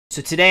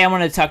So today I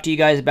want to talk to you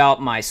guys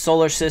about my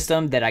solar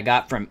system that I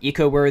got from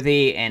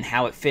EcoWorthy and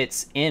how it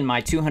fits in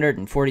my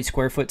 240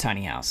 square foot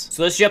tiny house.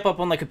 So let's jump up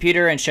on the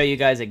computer and show you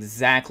guys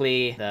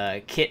exactly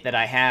the kit that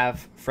I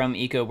have from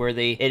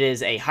EcoWorthy. It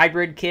is a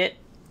hybrid kit.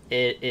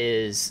 It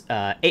is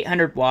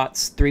 800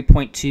 watts,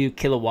 3.2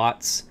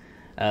 kilowatts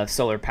of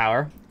solar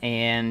power,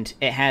 and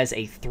it has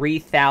a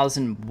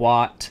 3000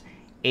 watt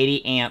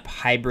 80 amp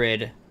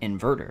hybrid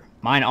inverter.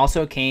 Mine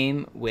also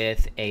came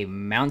with a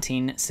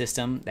mounting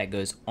system that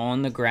goes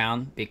on the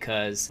ground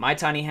because my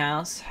tiny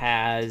house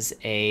has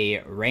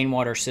a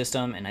rainwater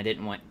system and I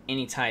didn't want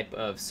any type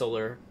of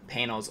solar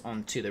panels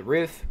onto the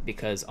roof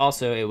because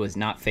also it was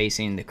not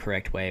facing the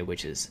correct way,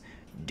 which is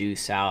due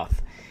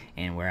south,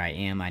 and where I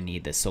am I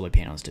need the solar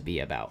panels to be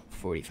about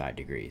 45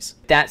 degrees.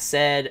 That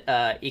said,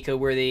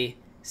 EcoWorthy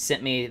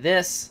sent me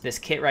this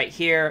kit right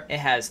here. It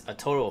has a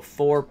total of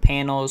 4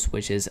 panels,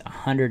 which is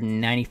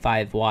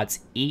 195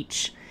 watts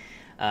each.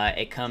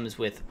 It comes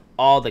with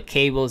all the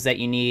cables that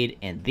you need,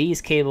 and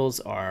these cables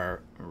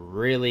are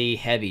really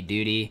heavy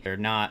duty. They're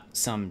not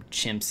some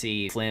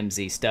chintzy,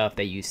 flimsy stuff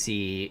that you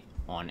see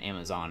on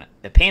Amazon.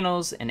 The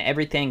panels and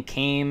everything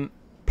came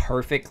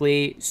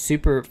perfectly,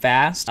 super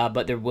fast,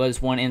 but there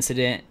was one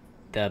incident.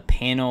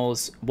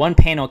 One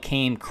panel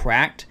came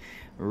cracked,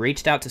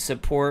 reached out to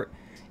support,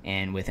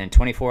 and within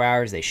 24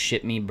 hours they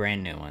shipped me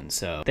brand new ones.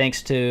 So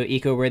thanks to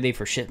EcoWorthy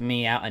for shipping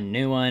me out a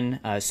new one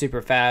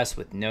super fast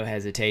with no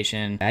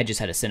hesitation. I just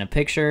had to send a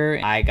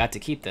picture. I got to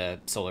keep the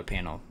solar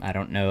panel. I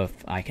don't know if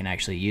I can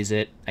actually use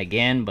it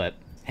again, but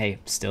hey,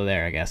 still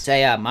there, I guess. So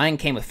yeah, mine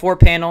came with 4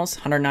 panels,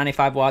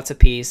 195 watts a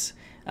piece.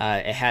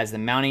 It has the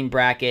mounting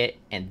bracket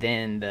and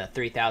then the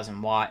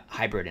 3000 watt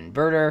hybrid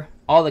inverter,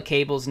 all the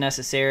cables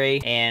necessary,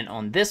 and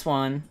on this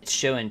one it's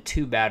showing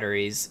 2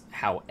 batteries.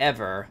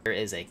 However, there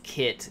is a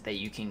kit that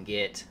you can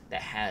get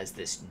that has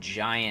this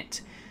giant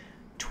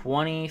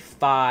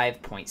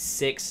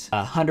 25.6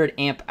 100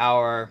 amp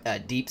hour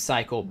deep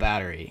cycle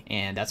battery,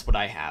 and that's what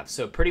I have.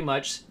 So pretty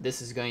much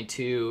this is going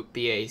to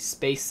be a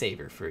space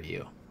saver for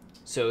you.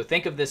 So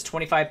think of this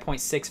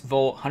 25.6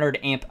 volt 100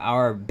 amp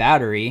hour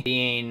battery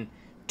being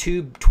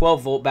 2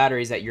 12-volt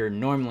batteries that you're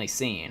normally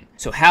seeing.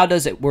 So how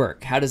does it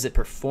work? How does it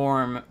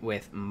perform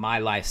with my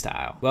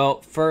lifestyle?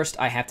 Well, first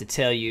I have to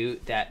tell you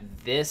that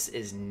this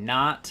is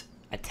not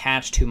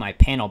attached to my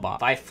panel box.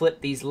 If I flip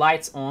these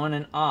lights on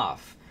and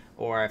off,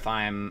 or if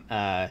I'm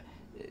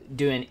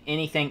doing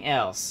anything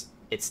else,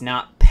 it's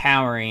not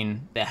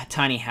powering the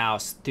tiny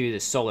house through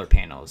the solar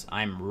panels.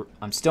 I'm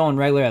still on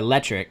regular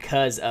electric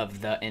because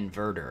of the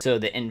inverter. So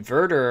the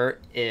inverter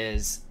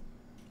is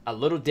a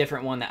little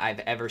different one that I've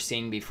ever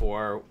seen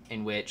before,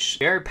 in which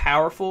very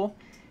powerful,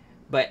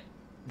 but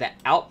the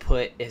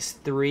output is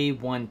 3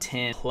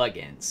 110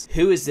 plugins.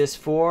 Who is this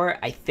for?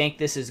 I think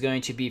this is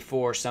going to be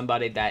for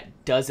somebody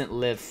that doesn't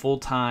live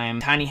full-time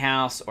tiny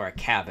house or a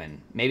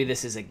cabin. Maybe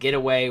this is a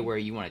getaway where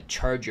you want to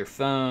charge your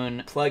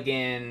phone, plug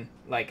in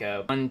like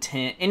a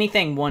 110,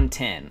 anything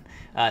 110.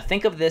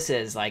 Think of this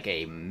as like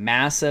a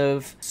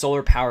massive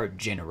solar power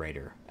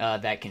generator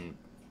that can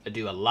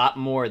do a lot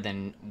more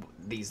than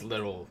these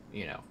little,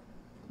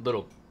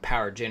 little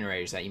power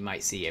generators that you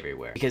might see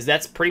everywhere, because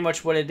that's pretty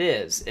much what it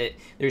is.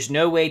 There's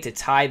no way to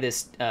tie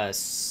this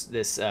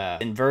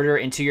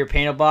inverter into your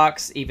panel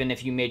box, even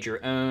if you made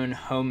your own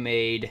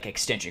homemade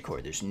extension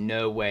cord. There's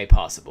no way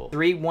possible.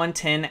 3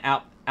 110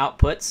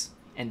 outputs,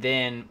 and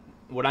then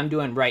what I'm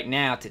doing right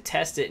now to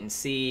test it and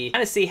see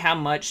how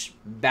much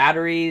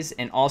batteries,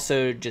 and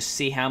also just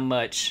see how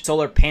much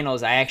solar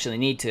panels I actually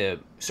need to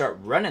start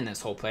running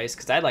this whole place,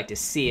 because I'd like to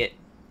see it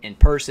in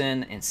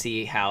person and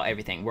see how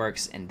everything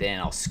works, and then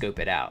I'll scope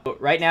it out.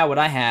 But right now what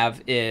I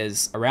have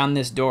is around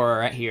this door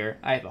right here,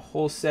 I have a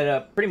whole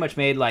setup, pretty much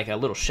made like a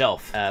little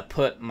shelf.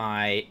 Put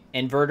my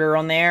inverter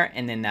on there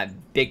and then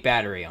that big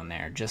battery on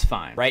there just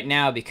fine. Right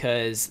now,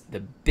 because the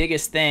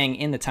biggest thing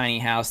in the tiny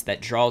house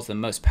that draws the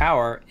most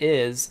power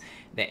is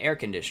the air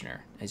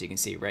conditioner, as you can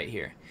see right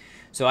here.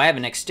 So I have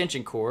an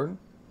extension cord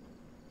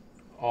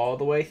all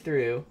the way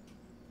through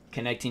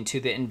connecting to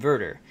the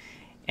inverter,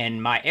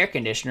 and my air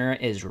conditioner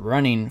is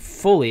running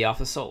fully off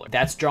of solar.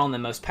 That's drawing the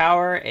most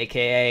power,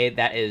 aka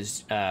that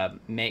is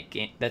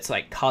that's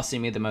like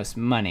costing me the most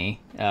money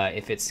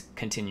if it's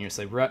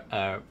continuously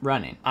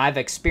running. I've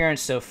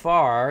experienced so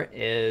far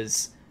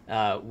is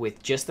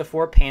with just the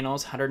 4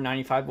 panels,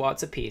 195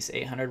 watts a piece,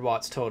 800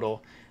 watts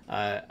total,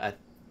 a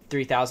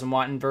 3000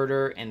 watt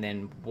inverter, and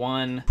then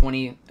one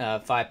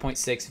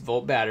 25.6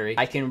 volt battery,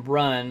 I can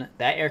run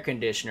that air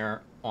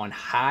conditioner on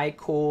high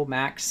cool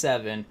max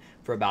 7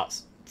 for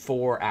about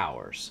 4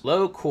 hours.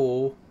 Low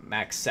cool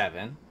max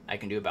 7 I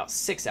can do about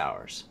 6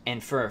 hours.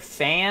 And for a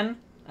fan,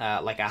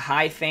 like a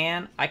high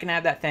fan, I can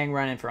have that thing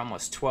running for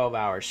almost 12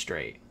 hours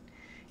straight.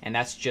 And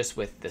that's just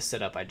with the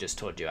setup I just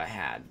told you I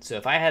had. So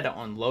if I had it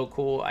on low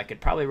cool, I could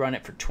probably run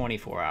it for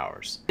 24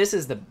 hours. This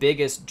is the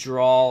biggest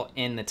draw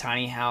in the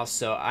tiny house,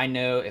 so I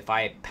know if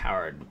I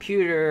powered a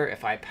computer,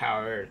 if I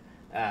powered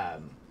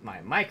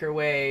my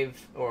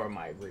microwave or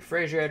my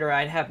refrigerator.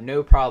 I'd have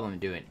no problem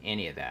doing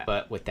any of that.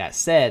 But with that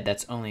said,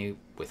 that's only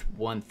with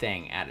one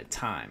thing at a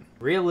time.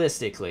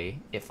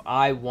 Realistically, if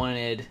I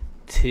wanted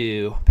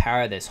to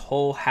power this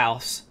whole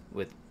house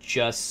with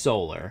just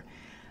solar,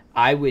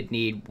 I would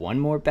need one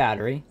more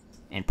battery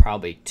and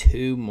probably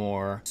 2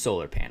 more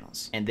solar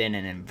panels, and then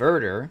an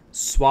inverter.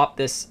 Swap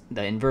the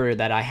inverter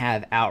that I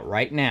have out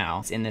right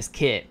now in this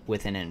kit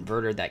with an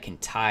inverter that can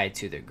tie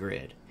to the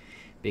grid,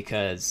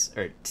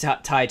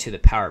 tie to the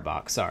power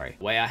box. Sorry.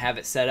 The way I have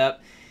it set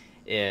up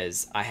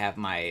is I have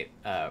my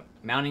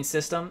mounting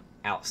system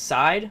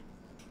outside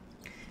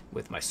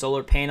with my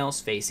solar panels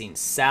facing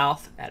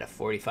south at a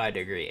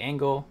 45-degree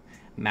angle,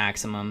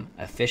 maximum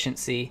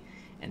efficiency,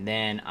 and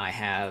then I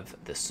have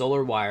the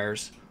solar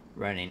wires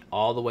running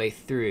all the way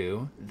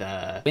through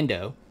the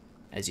window,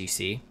 as you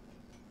see,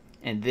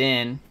 and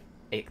then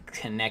it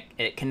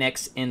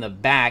connects in the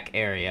back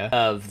area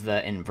of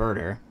the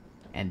inverter,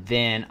 and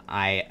then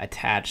I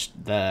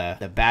attached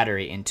the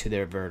battery into the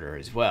inverter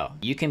as well.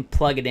 You can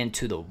plug it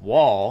into the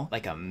wall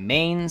like a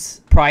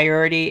mains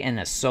priority and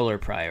a solar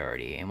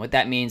priority, and what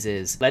that means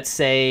is, let's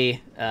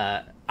say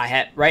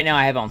right now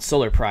I have on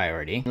solar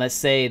priority. Let's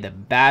say the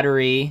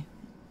battery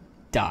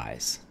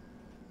dies.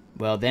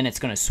 Well, then it's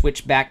going to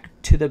switch back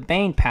to the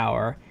main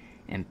power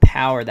and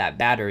power that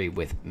battery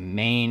with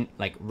main,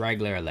 like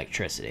regular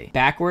electricity.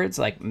 Backwards,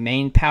 like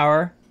main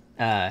power,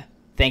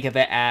 think of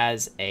it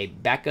as a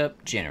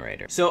backup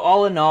generator. So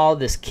all in all,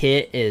 this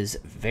kit is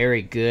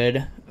very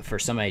good for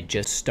somebody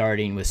just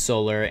starting with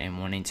solar and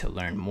wanting to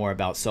learn more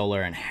about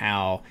solar and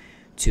how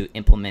to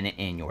implement it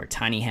in your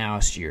tiny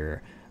house,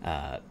 your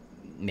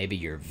maybe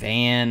your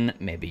van,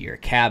 maybe your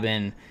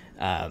cabin,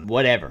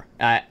 whatever.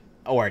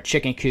 Or a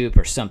chicken coop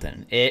or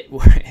something.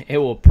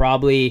 It'll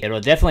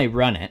definitely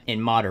run it in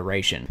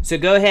moderation. So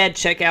go ahead,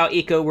 check out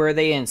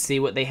EcoWorthy and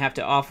see what they have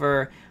to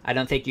offer. I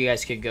don't think you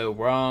guys could go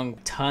wrong.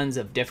 Tons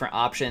of different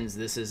options.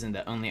 This isn't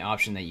the only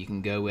option that you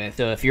can go with.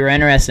 So if you're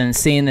interested in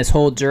seeing this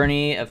whole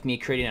journey of me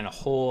creating a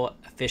whole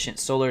efficient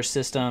solar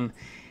system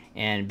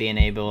and being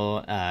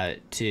able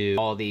to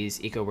all these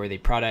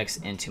EcoWorthy products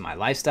into my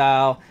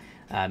lifestyle,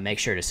 make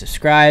sure to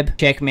subscribe.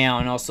 Check me out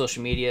on all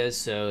social medias.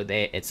 So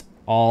it's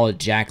all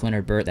Jack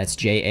Leonard Birt. That's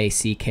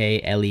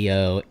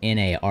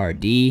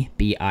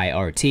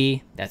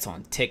JackLeonardBirt. That's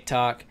on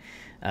TikTok,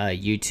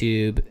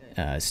 YouTube,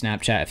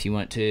 Snapchat if you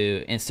want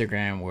to,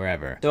 Instagram,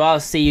 wherever. So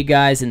I'll see you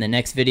guys in the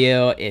next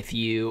video. If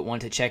you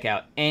want to check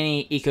out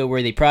any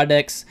EcoWorthy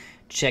products,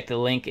 check the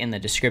link in the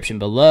description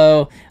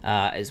below,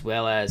 as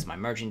well as my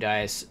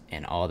merchandise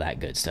and all that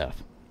good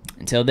stuff.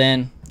 Until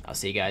then, I'll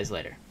see you guys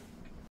later.